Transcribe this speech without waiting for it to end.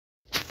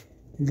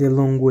The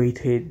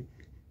long-awaited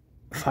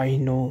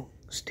final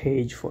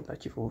stage for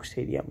Nakivubo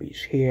Stadium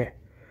is here.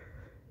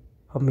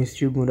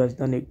 Mr. Gund has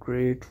done a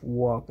great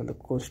work on the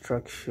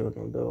construction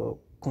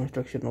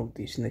of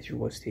this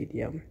Nakivubo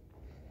Stadium.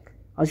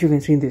 As you can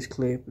see in this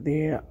clip,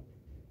 they are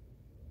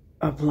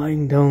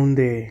applying down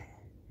the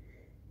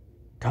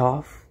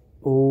turf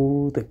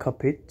or the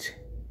carpet.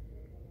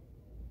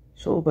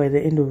 So by the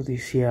end of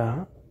this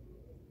year,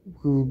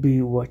 we'll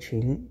be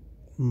watching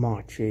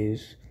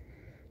matches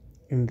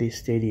in this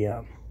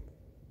stadium.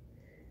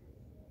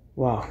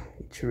 Wow,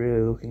 it's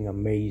really looking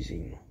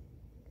amazing.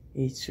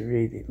 It's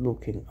really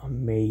looking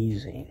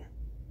amazing.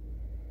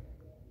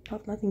 I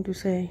have nothing to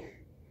say.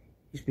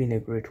 It's been a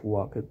great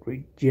work, a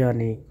great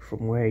journey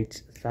from where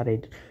it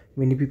started.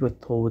 Many people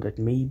thought that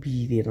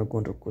maybe they're not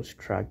going to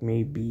construct,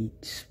 maybe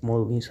it's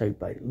small inside,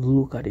 but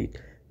look at it.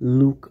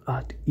 Look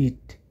at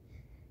it.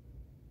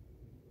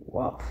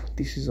 Wow,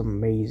 this is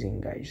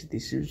amazing, guys.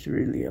 This is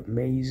really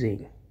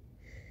amazing.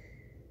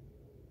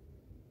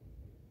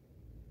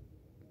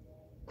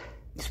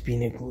 It's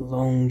been a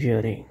long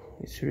journey.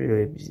 It's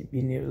really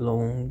been a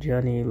long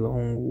journey,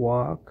 long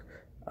work,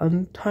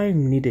 and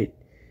time needed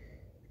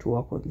to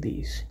work on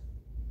this.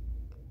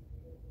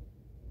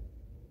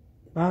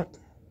 But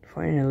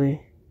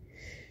finally,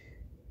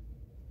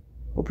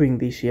 hoping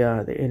this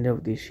year, the end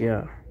of this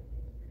year,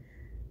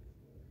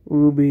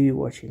 we'll be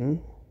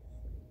watching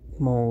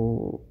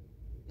more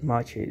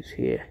matches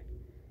here.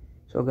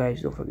 So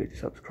guys, don't forget to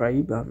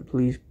subscribe and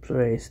please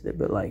press the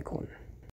bell icon.